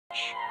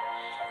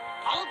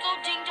go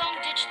ding dong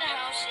ditch the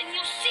house and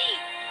you'll see.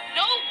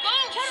 No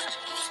ghosts!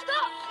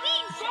 Stop,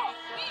 please! Stop,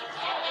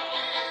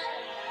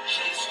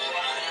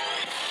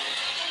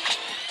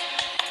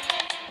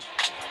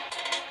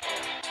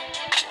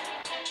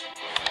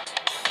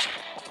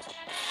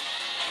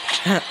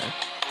 Huh.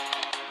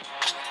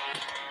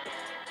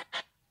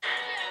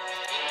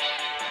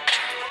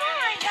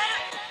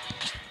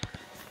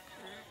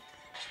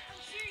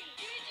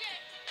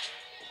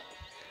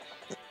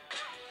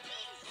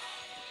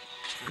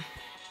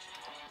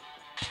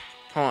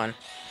 Hold on.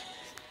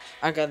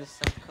 I got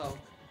some Coke.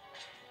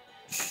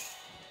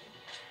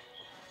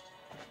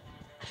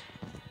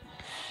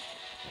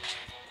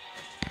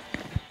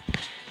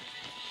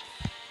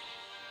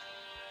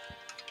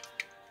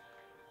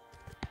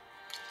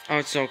 Oh,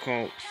 it's so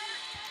cold.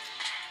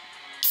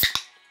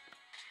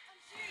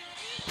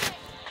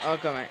 Oh,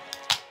 come on.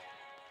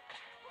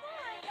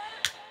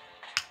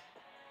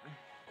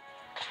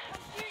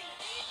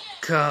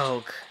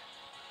 Coke.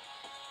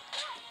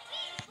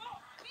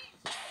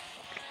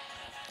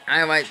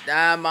 I like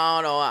that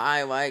model.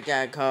 I like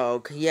that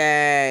Coke.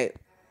 Yay.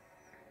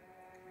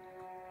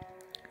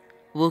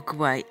 Look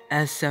like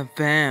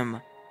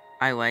SFM.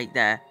 I like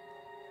that.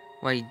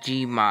 Like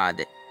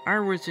Gmod.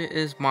 Our wizard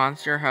is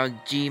Monster How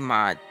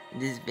Gmod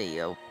this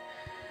video.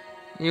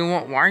 You know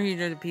what? Why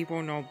do the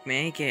people not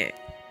make it?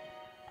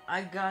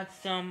 I got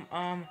some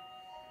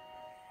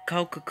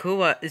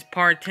Coca-Cola is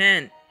part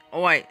 10.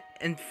 Oh wait,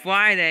 and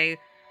Friday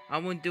I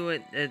will do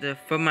it the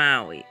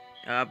finale.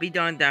 I'll be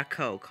done that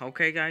Coke,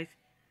 okay guys?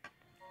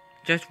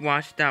 Just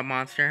watch that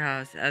Monster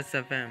House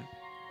SFM.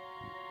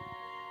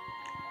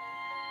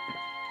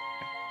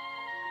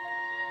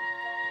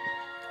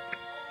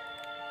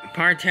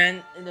 Part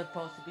 10 is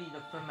supposed to be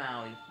the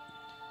finale.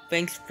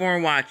 Thanks for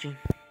watching.